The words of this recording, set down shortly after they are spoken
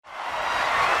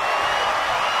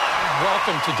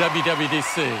Welcome to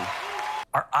WWDC.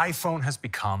 Our iPhone has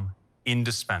become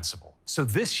indispensable. So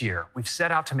this year, we've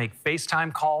set out to make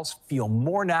FaceTime calls feel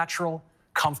more natural,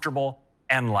 comfortable,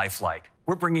 and lifelike.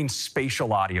 We're bringing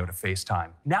spatial audio to FaceTime.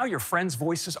 Now your friends'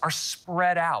 voices are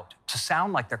spread out to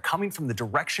sound like they're coming from the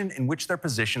direction in which they're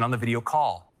positioned on the video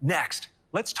call. Next,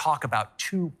 let's talk about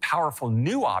two powerful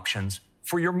new options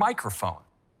for your microphone.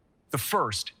 The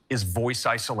first is voice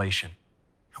isolation.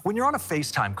 When you're on a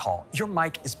FaceTime call, your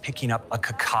mic is picking up a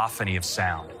cacophony of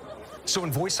sound. So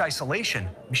in voice isolation,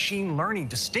 machine learning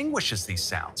distinguishes these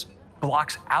sounds,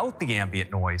 blocks out the ambient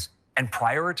noise, and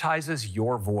prioritizes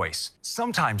your voice.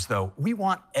 Sometimes, though, we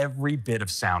want every bit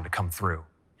of sound to come through.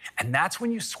 And that's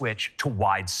when you switch to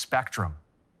wide spectrum.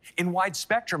 In wide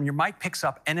spectrum, your mic picks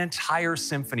up an entire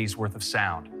symphony's worth of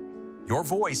sound, your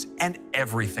voice and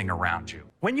everything around you.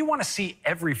 When you want to see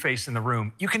every face in the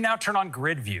room, you can now turn on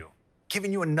grid view,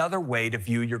 giving you another way to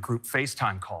view your group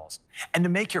FaceTime calls. And to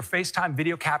make your FaceTime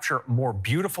video capture more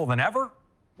beautiful than ever,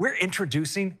 we're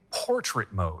introducing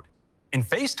portrait mode. In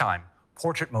FaceTime,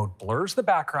 portrait mode blurs the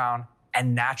background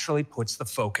and naturally puts the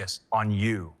focus on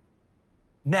you.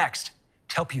 Next,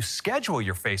 to help you schedule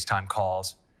your FaceTime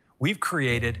calls, we've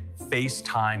created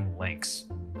FaceTime links.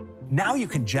 Now you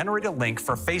can generate a link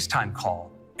for a FaceTime call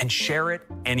and share it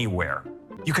anywhere.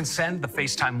 You can send the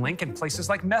FaceTime link in places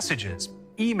like Messages,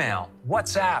 email,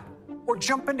 WhatsApp, or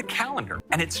jump into Calendar.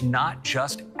 And it's not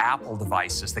just Apple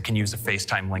devices that can use a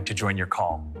FaceTime link to join your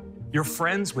call. Your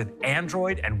friends with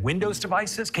Android and Windows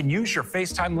devices can use your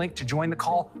FaceTime link to join the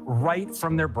call right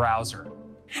from their browser.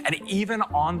 And even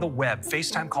on the web,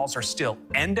 FaceTime calls are still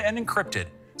end-to-end encrypted,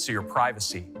 so your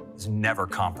privacy is never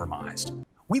compromised.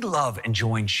 We love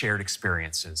enjoying shared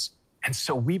experiences, and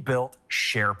so we built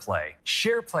SharePlay.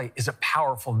 SharePlay is a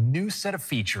powerful new set of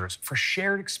features for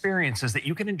shared experiences that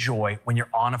you can enjoy when you're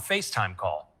on a FaceTime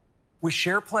call. With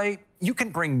SharePlay, you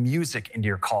can bring music into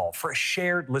your call for a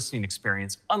shared listening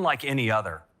experience unlike any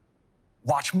other.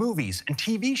 Watch movies and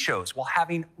TV shows while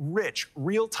having rich,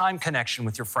 real-time connection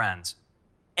with your friends.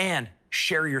 And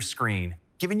share your screen,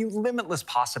 giving you limitless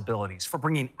possibilities for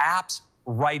bringing apps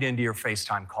right into your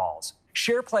FaceTime calls.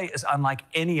 SharePlay is unlike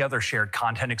any other shared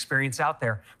content experience out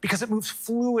there because it moves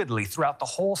fluidly throughout the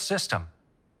whole system.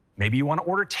 Maybe you want to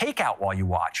order takeout while you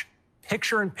watch.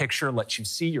 Picture-in-picture lets you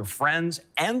see your friends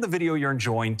and the video you're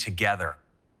enjoying together.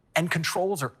 And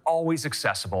controls are always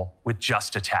accessible with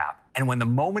just a tap. And when the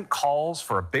moment calls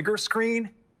for a bigger screen,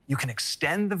 you can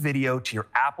extend the video to your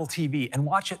Apple TV and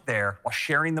watch it there while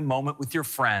sharing the moment with your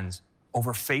friends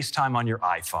over FaceTime on your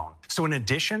iPhone. So in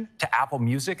addition to Apple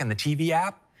Music and the TV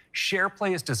app,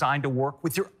 SharePlay is designed to work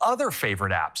with your other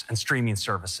favorite apps and streaming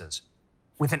services.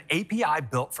 With an API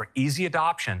built for easy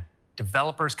adoption,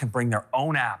 developers can bring their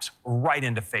own apps right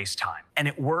into FaceTime, and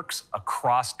it works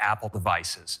across Apple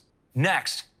devices.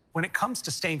 Next, when it comes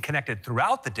to staying connected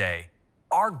throughout the day,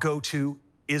 our go-to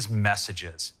is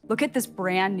Messages. Look at this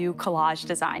brand new collage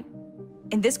design.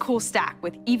 And this cool stack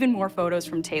with even more photos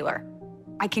from Taylor.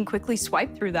 I can quickly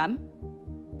swipe through them,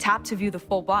 tap to view the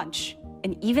full bunch,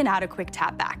 and even add a quick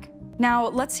tap back. Now,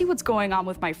 let's see what's going on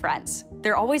with my friends.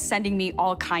 They're always sending me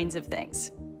all kinds of things,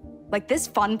 like this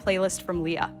fun playlist from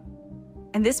Leah,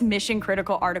 and this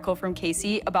mission-critical article from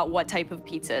Casey about what type of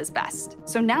pizza is best.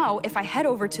 So now, if I head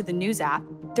over to the News app,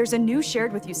 there's a new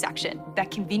Shared With You section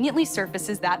that conveniently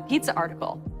surfaces that pizza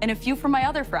article and a few from my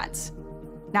other friends.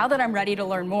 Now that I'm ready to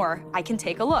learn more, I can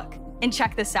take a look. And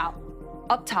check this out.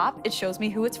 Up top, it shows me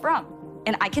who it's from.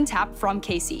 And I can tap From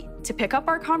Casey to pick up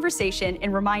our conversation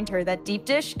and remind her that deep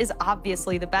dish is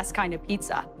obviously the best kind of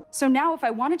pizza. So now if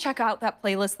I want to check out that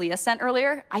playlist Leah sent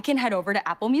earlier, I can head over to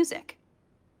Apple Music.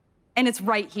 And it's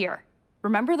right here.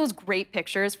 Remember those great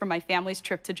pictures from my family's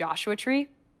trip to Joshua Tree?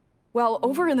 Well,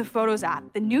 over in the Photos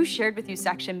app, the new Shared With You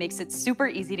section makes it super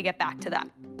easy to get back to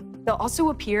them. They'll also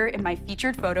appear in my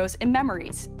featured photos and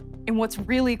memories. And what's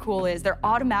really cool is they're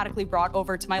automatically brought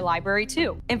over to my library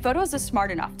too. And Photos is smart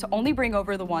enough to only bring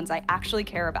over the ones I actually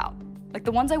care about, like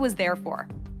the ones I was there for.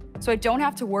 So I don't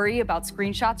have to worry about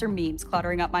screenshots or memes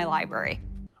cluttering up my library.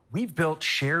 We've built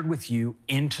Shared With You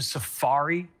into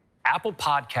Safari, Apple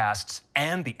Podcasts,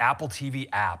 and the Apple TV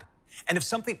app. And if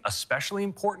something especially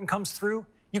important comes through,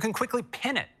 you can quickly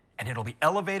pin it, and it'll be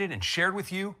elevated and shared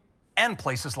with you and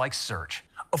places like Search.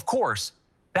 Of course,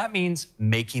 that means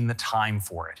making the time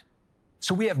for it.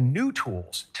 So we have new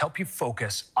tools to help you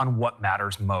focus on what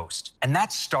matters most. And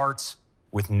that starts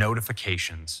with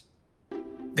notifications.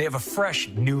 They have a fresh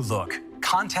new look,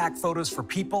 contact photos for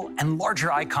people, and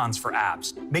larger icons for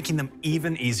apps, making them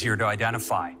even easier to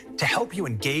identify. To help you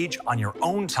engage on your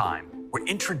own time, we're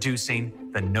introducing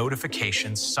the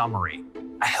Notifications Summary,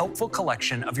 a helpful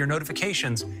collection of your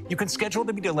notifications you can schedule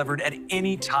to be delivered at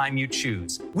any time you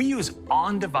choose. We use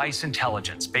on-device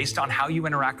intelligence based on how you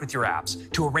interact with your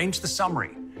apps to arrange the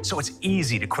summary, so it's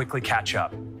easy to quickly catch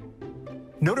up.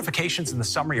 Notifications in the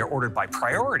summary are ordered by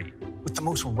priority, with the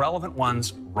most relevant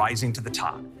ones rising to the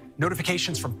top.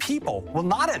 Notifications from people will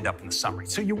not end up in the summary,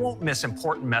 so you won't miss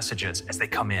important messages as they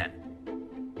come in.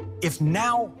 If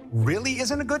now really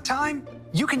isn't a good time,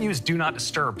 you can use Do Not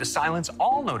Disturb to silence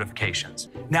all notifications.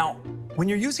 Now, when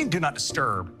you're using Do Not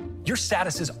Disturb, your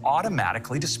status is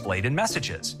automatically displayed in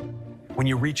messages. When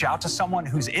you reach out to someone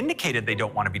who's indicated they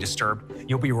don't want to be disturbed,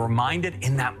 you'll be reminded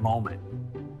in that moment.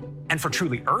 And for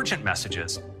truly urgent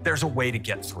messages, there's a way to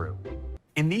get through.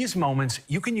 In these moments,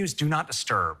 you can use Do Not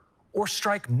Disturb or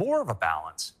strike more of a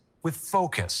balance with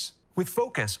Focus. With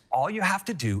Focus, all you have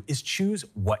to do is choose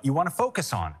what you want to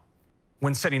focus on.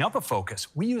 When setting up a focus,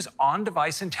 we use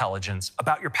on-device intelligence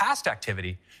about your past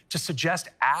activity to suggest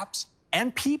apps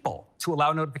and people to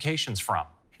allow notifications from.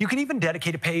 You can even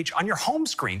dedicate a page on your home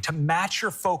screen to match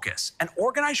your focus and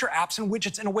organize your apps and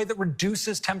widgets in a way that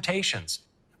reduces temptations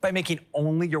by making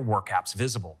only your work apps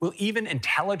visible. We'll even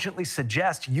intelligently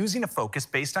suggest using a focus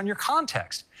based on your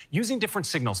context, using different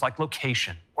signals like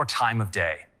location or time of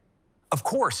day. Of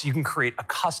course, you can create a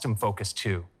custom focus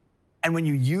too. And when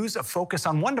you use a focus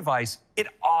on one device, it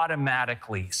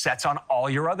automatically sets on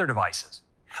all your other devices.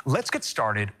 Let's get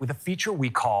started with a feature we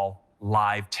call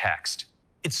Live Text.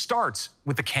 It starts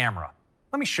with the camera.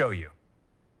 Let me show you.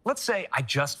 Let's say I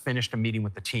just finished a meeting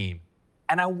with the team,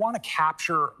 and I want to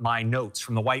capture my notes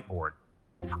from the whiteboard.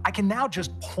 I can now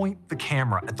just point the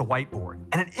camera at the whiteboard,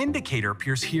 and an indicator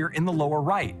appears here in the lower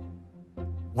right.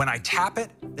 When I tap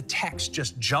it, the text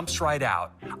just jumps right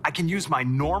out. I can use my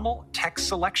normal text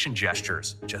selection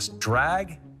gestures, just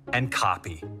drag and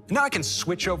copy. Now I can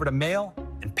switch over to Mail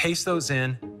and paste those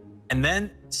in, and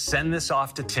then send this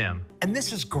off to Tim. And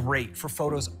this is great for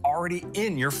photos already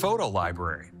in your photo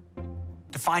library.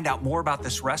 To find out more about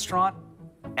this restaurant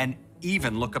and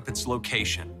even look up its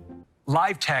location,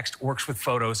 Live Text works with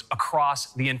photos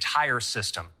across the entire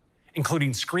system,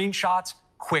 including screenshots,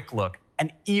 quick look,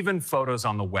 and even photos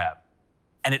on the web.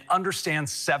 And it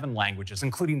understands 7 languages,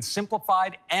 including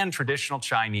simplified and traditional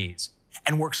Chinese,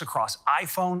 and works across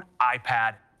iPhone,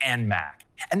 iPad, and Mac.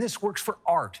 And this works for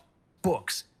art,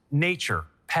 books, nature,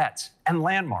 pets, and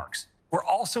landmarks. We're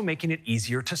also making it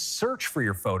easier to search for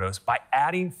your photos by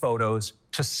adding photos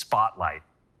to Spotlight.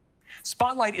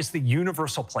 Spotlight is the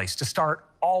universal place to start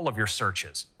all of your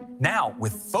searches. Now,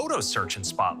 with Photo Search in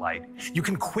Spotlight, you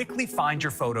can quickly find your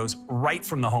photos right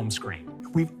from the home screen.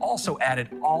 We've also added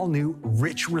all new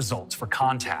rich results for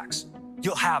contacts.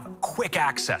 You'll have quick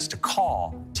access to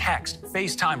call, text,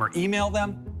 FaceTime, or email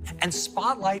them, and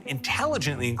Spotlight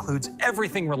intelligently includes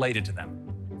everything related to them.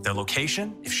 Their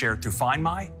location, if shared through Find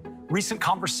My, recent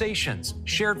conversations,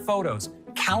 shared photos,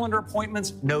 calendar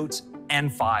appointments, notes,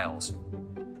 and files.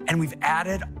 And we've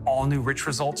added all new rich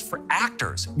results for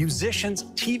actors, musicians,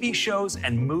 TV shows,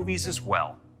 and movies as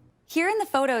well. Here in the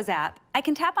Photos app, I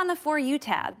can tap on the For You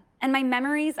tab, and my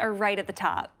memories are right at the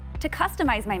top. To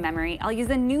customize my memory, I'll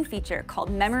use a new feature called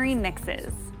Memory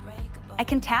Mixes. I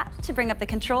can tap to bring up the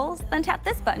controls, then tap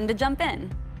this button to jump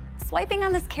in. Swiping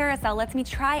on this carousel lets me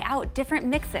try out different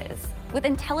mixes with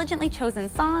intelligently chosen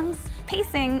songs,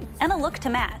 pacing, and a look to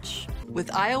match. With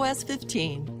iOS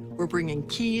 15, we're bringing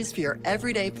keys for your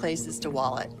everyday places to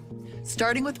Wallet.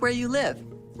 Starting with where you live,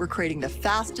 we're creating the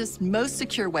fastest, most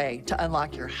secure way to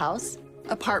unlock your house,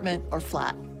 apartment, or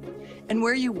flat. And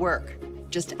where you work,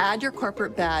 just add your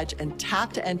corporate badge and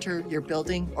tap to enter your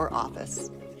building or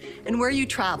office. And where you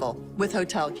travel, with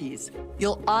hotel keys,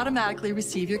 you'll automatically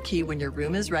receive your key when your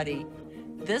room is ready.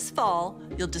 This fall,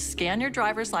 you'll just scan your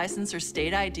driver's license or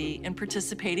state ID in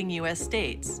participating U.S.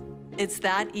 states. It's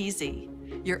that easy.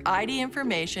 Your ID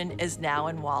information is now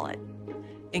in Wallet,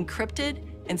 encrypted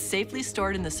and safely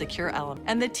stored in the secure element.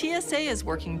 And the TSA is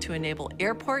working to enable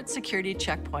airport security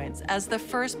checkpoints as the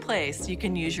first place you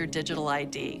can use your digital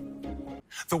ID.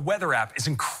 The Weather app is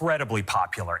incredibly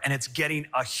popular, and it's getting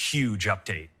a huge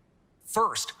update.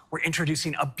 First, we're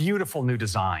introducing a beautiful new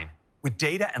design with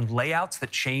data and layouts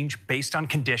that change based on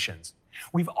conditions.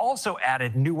 We've also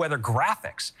added new weather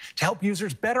graphics to help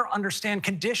users better understand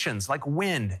conditions like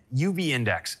wind, UV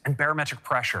index, and barometric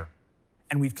pressure.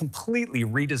 And we've completely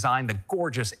redesigned the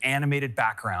gorgeous animated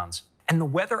backgrounds. And the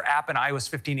Weather app in iOS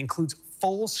 15 includes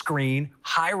full-screen,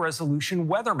 high-resolution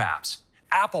weather maps.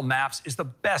 Apple Maps is the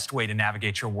best way to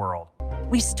navigate your world.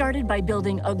 We started by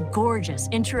building a gorgeous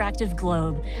interactive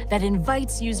globe that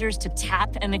invites users to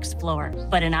tap and explore.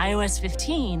 But in iOS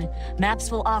 15,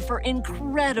 Maps will offer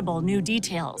incredible new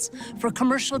details for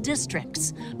commercial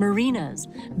districts, marinas,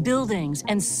 buildings,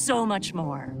 and so much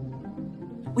more.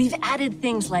 We've added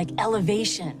things like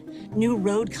elevation, new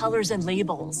road colors and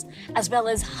labels, as well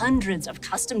as hundreds of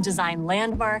custom-designed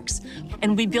landmarks,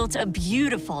 and we built a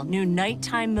beautiful new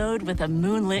nighttime mode with a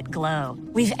moonlit glow.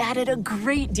 We've added a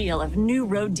great deal of new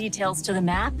road details to the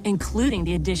map, including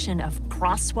the addition of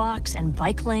crosswalks and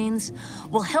bike lanes,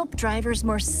 will help drivers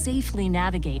more safely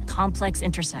navigate complex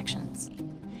intersections.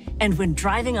 And when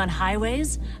driving on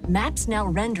highways, Maps now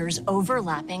renders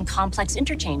overlapping complex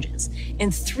interchanges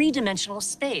in three-dimensional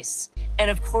space.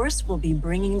 And of course, we'll be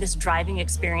bringing this driving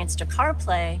experience to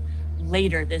CarPlay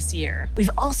later this year. We've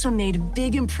also made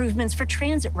big improvements for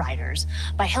transit riders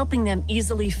by helping them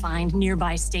easily find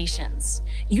nearby stations.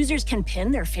 Users can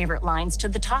pin their favorite lines to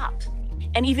the top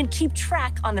and even keep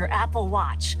track on their Apple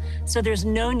Watch, so there's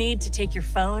no need to take your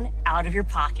phone out of your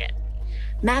pocket.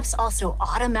 Maps also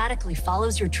automatically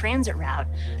follows your transit route,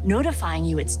 notifying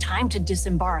you it's time to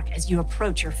disembark as you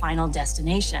approach your final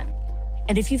destination.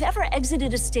 And if you've ever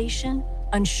exited a station,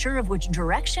 unsure of which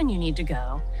direction you need to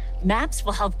go, Maps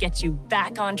will help get you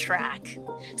back on track.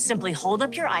 Simply hold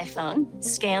up your iPhone,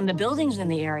 scan the buildings in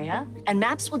the area, and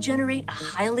Maps will generate a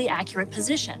highly accurate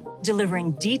position,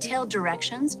 delivering detailed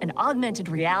directions and augmented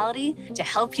reality to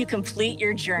help you complete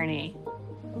your journey.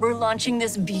 We're launching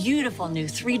this beautiful new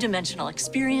three-dimensional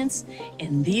experience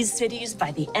in these cities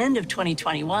by the end of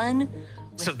 2021.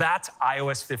 So that's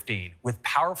iOS 15 with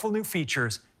powerful new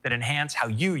features that enhance how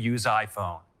you use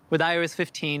iPhone. With iOS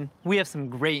 15, we have some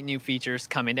great new features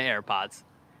coming to AirPods.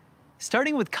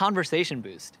 Starting with Conversation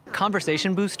Boost.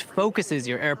 Conversation Boost focuses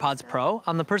your AirPods Pro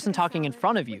on the person talking in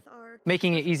front of you,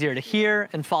 making it easier to hear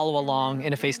and follow along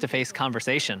in a face-to-face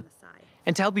conversation.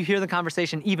 And to help you hear the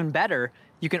conversation even better,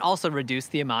 you can also reduce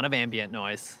the amount of ambient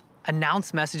noise.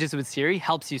 Announce Messages with Siri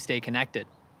helps you stay connected.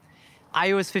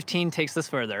 iOS 15 takes this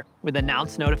further with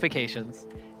Announce Notifications.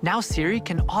 Now Siri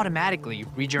can automatically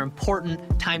read your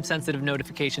important, time-sensitive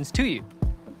notifications to you,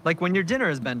 like when your dinner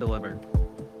has been delivered.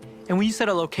 And when you set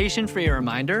a location for your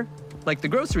reminder, like the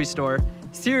grocery store,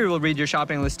 Siri will read your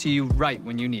shopping list to you right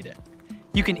when you need it.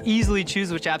 You can easily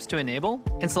choose which apps to enable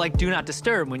and select Do Not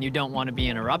Disturb when you don't want to be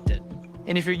interrupted.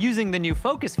 And if you're using the new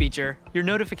Focus feature, your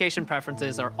notification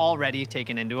preferences are already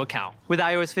taken into account. With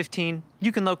iOS 15,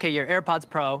 you can locate your AirPods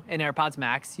Pro and AirPods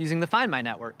Max using the Find My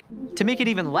network. To make it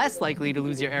even less likely to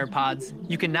lose your AirPods,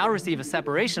 you can now receive a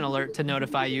separation alert to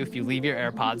notify you if you leave your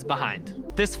AirPods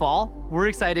behind. This fall, we're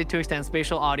excited to extend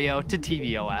spatial audio to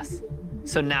tvOS.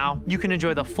 So now you can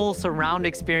enjoy the full surround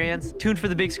experience tuned for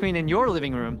the big screen in your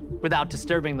living room without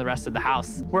disturbing the rest of the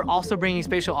house. We're also bringing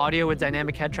spatial audio with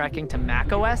dynamic head tracking to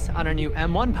macOS on our new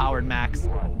M1 powered Macs,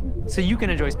 so you can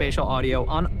enjoy spatial audio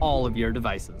on all of your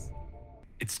devices.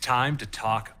 It's time to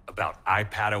talk about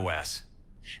iPadOS.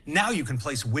 Now you can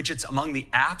place widgets among the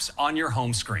apps on your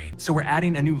home screen. So we're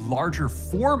adding a new larger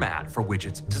format for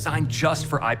widgets designed just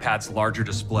for iPad's larger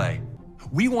display.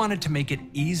 We wanted to make it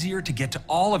easier to get to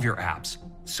all of your apps,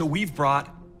 so we've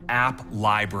brought App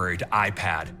Library to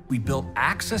iPad. We built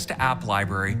access to App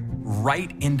Library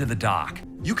right into the dock.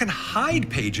 You can hide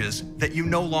pages that you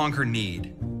no longer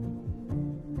need,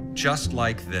 just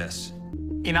like this.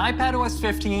 In iPadOS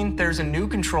 15, there's a new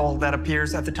control that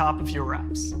appears at the top of your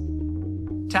apps.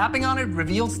 Tapping on it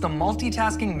reveals the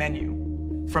multitasking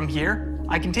menu. From here,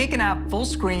 I can take an app full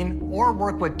screen or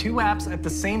work with two apps at the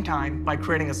same time by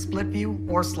creating a split view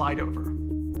or slide over.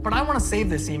 But I want to save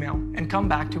this email and come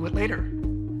back to it later.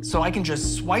 So I can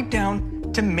just swipe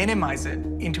down to minimize it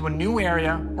into a new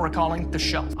area we're calling the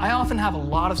shelf. I often have a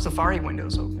lot of Safari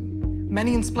windows open,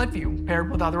 many in split view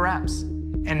paired with other apps.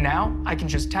 And now I can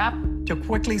just tap to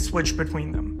quickly switch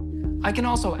between them. I can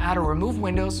also add or remove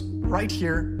windows right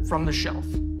here from the shelf.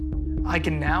 I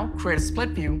can now create a split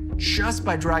view just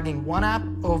by dragging one app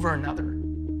over another.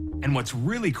 And what's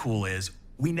really cool is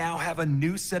we now have a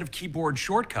new set of keyboard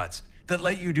shortcuts that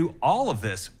let you do all of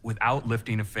this without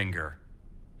lifting a finger.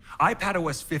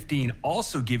 iPadOS 15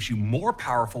 also gives you more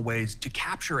powerful ways to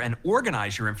capture and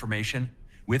organize your information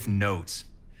with Notes.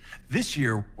 This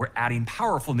year, we're adding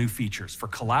powerful new features for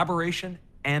collaboration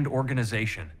and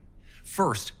organization.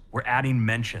 First, we're adding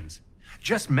mentions.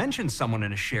 Just mention someone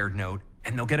in a shared note,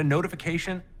 and they'll get a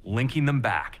notification linking them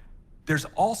back. There's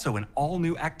also an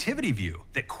all-new activity view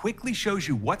that quickly shows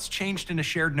you what's changed in a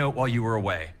shared note while you were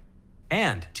away.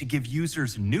 And to give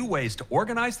users new ways to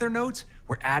organize their notes,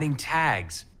 we're adding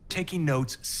tags, taking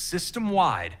notes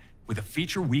system-wide with a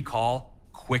feature we call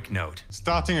Quick Note.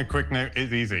 Starting a Quick Note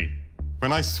is easy.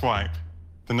 When I swipe,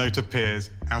 the note appears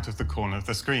out of the corner of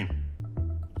the screen.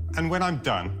 And when I'm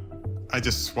done, I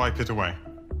just swipe it away.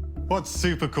 What's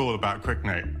super cool about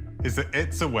QuickNote is that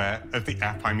it's aware of the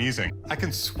app I'm using. I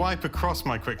can swipe across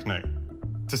my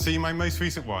QuickNote to see my most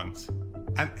recent ones.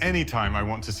 And anytime I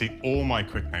want to see all my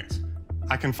QuickNotes,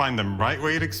 I can find them right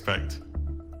where you'd expect,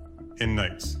 in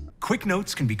Notes. Quick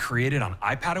Notes can be created on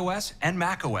iPadOS and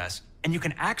macOS, and you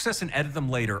can access and edit them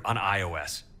later on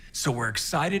iOS. So we're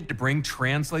excited to bring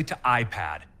Translate to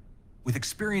iPad with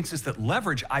experiences that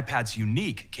leverage iPad's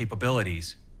unique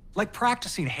capabilities, like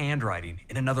practicing handwriting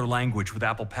in another language with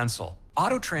Apple Pencil.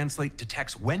 Auto-translate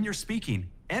detects when you're speaking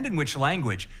and in which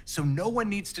language, so no one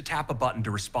needs to tap a button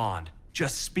to respond.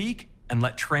 Just speak and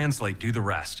let Translate do the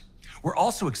rest. We're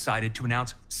also excited to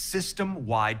announce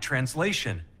system-wide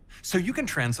translation, so you can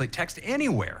translate text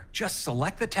anywhere. Just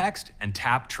select the text and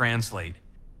tap Translate.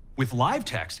 With live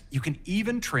text, you can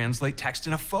even translate text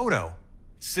in a photo.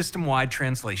 System-wide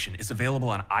translation is available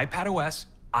on iPadOS,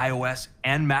 iOS,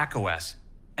 and macOS.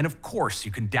 And of course,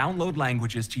 you can download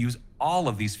languages to use all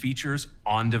of these features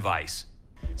on device.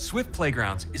 Swift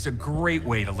Playgrounds is a great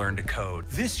way to learn to code.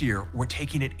 This year, we're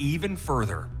taking it even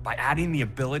further by adding the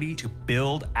ability to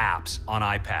build apps on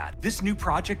iPad. This new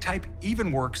project type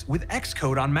even works with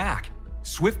Xcode on Mac.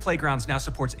 Swift Playgrounds now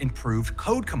supports improved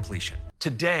code completion.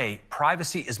 Today,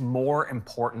 privacy is more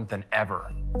important than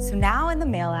ever. So now in the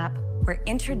Mail app, we're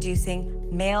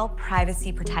introducing Mail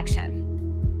Privacy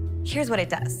Protection. Here's what it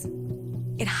does.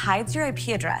 It hides your IP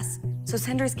address, so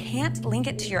senders can't link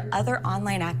it to your other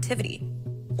online activity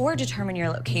or determine your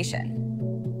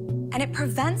location. And it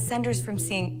prevents senders from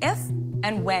seeing if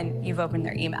and when you've opened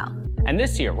their email. And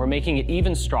this year, we're making it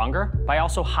even stronger by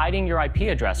also hiding your IP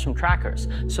address from trackers,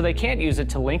 so they can't use it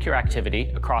to link your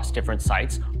activity across different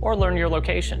sites or learn your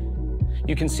location.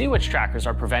 You can see which trackers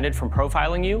are prevented from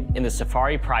profiling you in the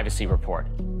Safari Privacy Report.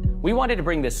 We wanted to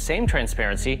bring this same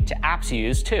transparency to apps you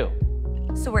use too.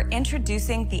 So we're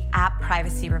introducing the App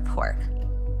Privacy Report.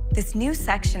 This new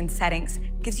section in settings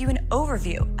gives you an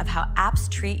overview of how apps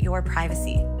treat your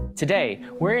privacy. Today,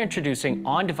 we're introducing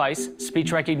on-device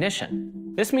speech recognition.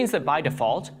 This means that by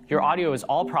default, your audio is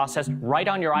all processed right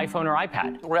on your iPhone or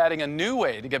iPad. We're adding a new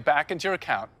way to get back into your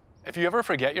account if you ever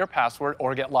forget your password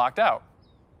or get locked out.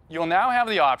 You'll now have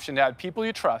the option to add people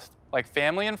you trust, like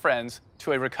family and friends,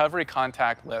 to a recovery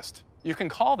contact list. You can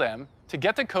call them to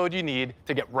get the code you need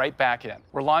to get right back in.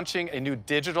 We're launching a new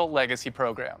digital legacy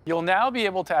program. You'll now be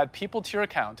able to add people to your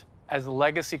account as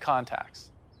legacy contacts.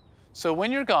 So when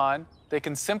you're gone, they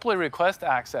can simply request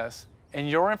access and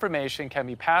your information can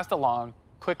be passed along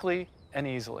quickly and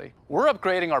easily. We're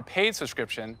upgrading our paid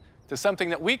subscription to something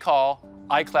that we call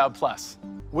iCloud Plus.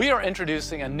 We are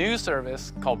introducing a new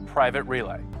service called Private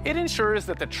Relay. It ensures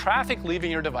that the traffic leaving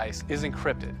your device is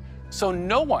encrypted, so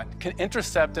no one can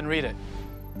intercept and read it.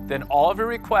 Then all of your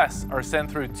requests are sent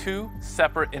through 2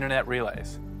 separate internet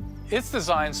relays. It's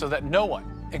designed so that no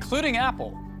one, including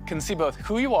Apple, can see both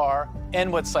who you are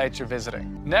and what sites you're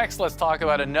visiting. Next, let's talk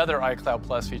about another iCloud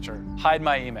Plus feature, Hide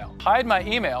My Email. Hide My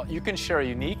Email, you can share a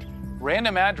unique,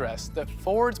 random address that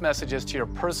forwards messages to your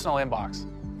personal inbox.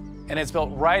 And it's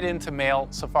built right into Mail,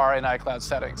 Safari, and iCloud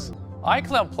settings.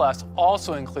 iCloud Plus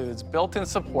also includes built-in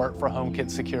support for HomeKit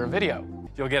Secure Video.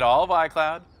 You'll get all of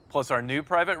iCloud, plus our new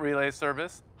Private Relay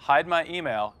service, Hide My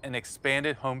Email, and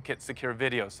expanded HomeKit Secure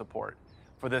Video support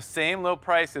for the same low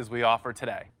prices we offer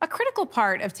today. A critical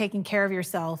part of taking care of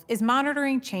yourself is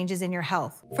monitoring changes in your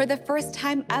health. For the first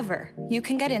time ever, you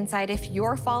can get insight if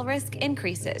your fall risk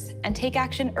increases and take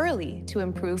action early to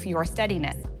improve your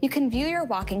steadiness. You can view your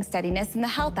walking steadiness in the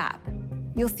Health app.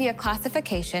 You'll see a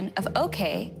classification of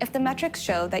OK if the metrics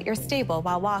show that you're stable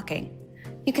while walking.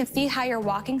 You can see how your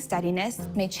walking steadiness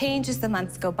may change as the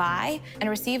months go by and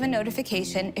receive a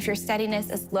notification if your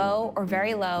steadiness is low or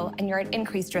very low and you're at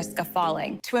increased risk of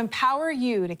falling. To empower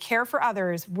you to care for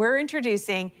others, we're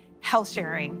introducing Health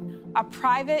Sharing, a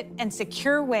private and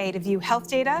secure way to view health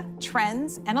data,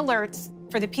 trends, and alerts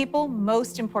for the people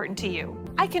most important to you.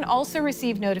 I can also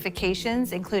receive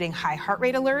notifications, including high heart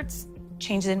rate alerts,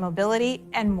 changes in mobility,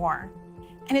 and more.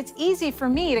 And it's easy for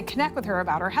me to connect with her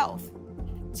about her health.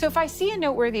 So if I see a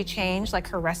noteworthy change, like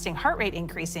her resting heart rate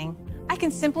increasing, I can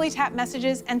simply tap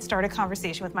messages and start a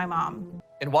conversation with my mom.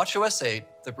 In watchOS 8,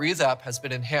 the Breathe app has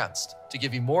been enhanced to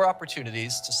give you more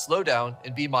opportunities to slow down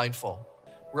and be mindful.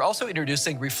 We're also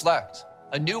introducing Reflect,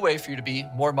 a new way for you to be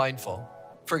more mindful.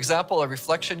 For example, a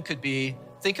reflection could be,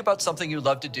 think about something you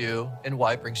love to do and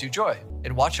why it brings you joy.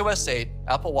 In watchOS 8,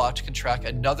 Apple Watch can track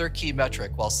another key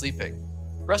metric while sleeping,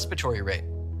 respiratory rate.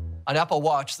 On Apple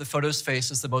Watch, the photo's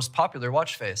face is the most popular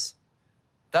watch face.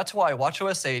 That's why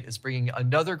watchOS 8 is bringing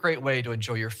another great way to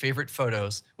enjoy your favorite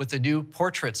photos with the new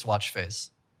Portraits watch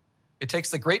face. It takes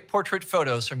the great portrait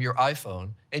photos from your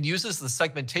iPhone and uses the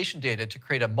segmentation data to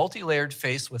create a multi-layered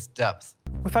face with depth.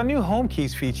 With our new Home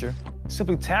Keys feature,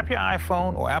 simply tap your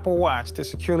iPhone or Apple Watch to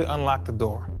securely unlock the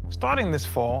door. Starting this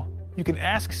fall, you can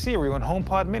ask Siri on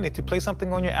HomePod Mini to play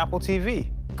something on your Apple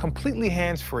TV, completely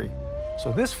hands-free.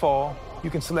 So this fall, you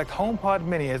can select HomePod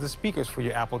Mini as the speakers for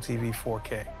your Apple TV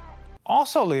 4K.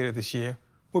 Also later this year,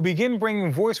 we'll begin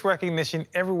bringing voice recognition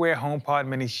everywhere HomePod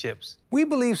Mini ships. We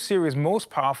believe Siri is most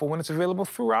powerful when it's available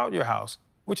throughout your house,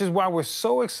 which is why we're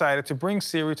so excited to bring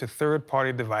Siri to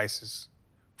third-party devices.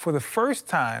 For the first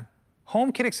time,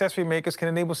 HomeKit accessory makers can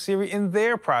enable Siri in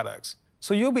their products,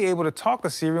 so you'll be able to talk to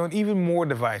Siri on even more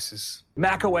devices.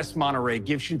 macOS Monterey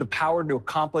gives you the power to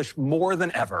accomplish more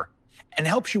than ever and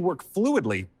helps you work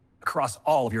fluidly across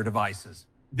all of your devices.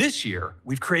 This year,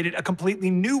 we've created a completely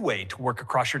new way to work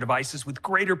across your devices with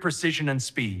greater precision and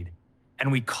speed, and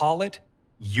we call it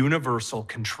Universal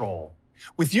Control.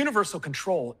 With Universal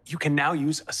Control, you can now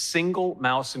use a single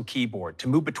mouse and keyboard to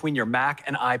move between your Mac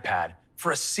and iPad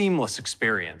for a seamless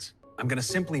experience. I'm going to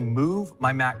simply move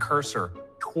my Mac cursor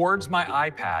towards my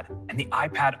iPad, and the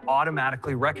iPad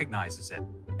automatically recognizes it.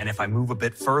 And if I move a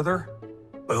bit further,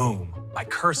 boom, my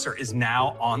cursor is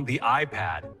now on the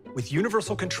iPad. With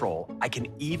Universal Control, I can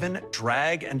even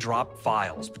drag and drop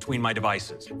files between my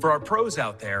devices. For our pros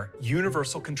out there,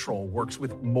 Universal Control works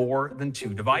with more than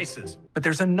 2 devices. But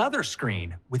there's another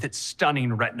screen with its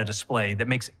stunning Retina display that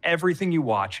makes everything you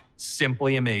watch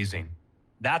simply amazing.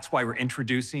 That's why we're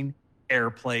introducing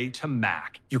AirPlay to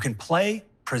Mac. You can play,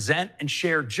 present, and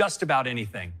share just about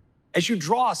anything. As you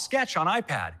draw a sketch on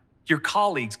iPad, your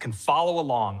colleagues can follow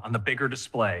along on the bigger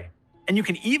display. And you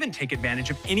can even take advantage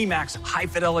of any Mac's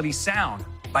high-fidelity sound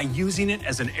by using it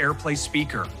as an AirPlay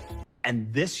speaker.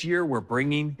 And this year, we're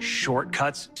bringing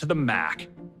shortcuts to the Mac.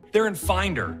 They're in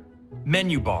Finder,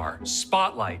 Menu Bar,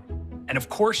 Spotlight, and of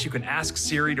course, you can ask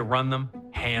Siri to run them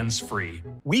hands-free.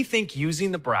 We think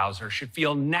using the browser should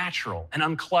feel natural and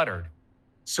uncluttered,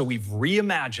 so we've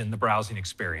reimagined the browsing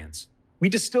experience. We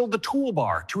distilled the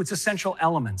toolbar to its essential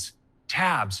elements.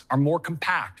 Tabs are more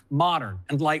compact, modern,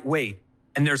 and lightweight.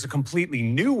 And there's a completely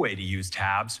new way to use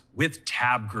tabs with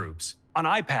tab groups. On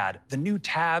iPad, the new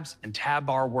tabs and tab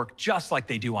bar work just like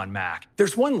they do on Mac.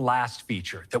 There's one last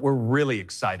feature that we're really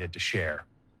excited to share: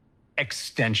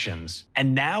 extensions.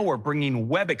 And now we're bringing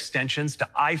web extensions to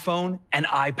iPhone and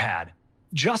iPad.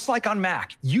 Just like on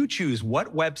Mac, you choose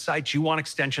what websites you want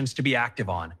extensions to be active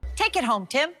on. Take it home,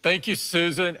 Tim. Thank you,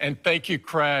 Susan, and thank you,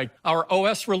 Craig. Our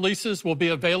OS releases will be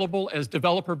available as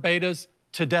developer betas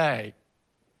today,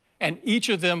 and each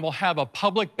of them will have a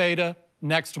public beta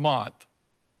next month.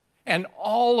 And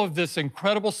all of this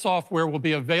incredible software will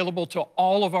be available to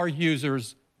all of our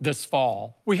users this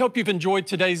fall. We hope you've enjoyed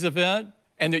today's event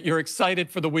and that you're excited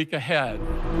for the week ahead.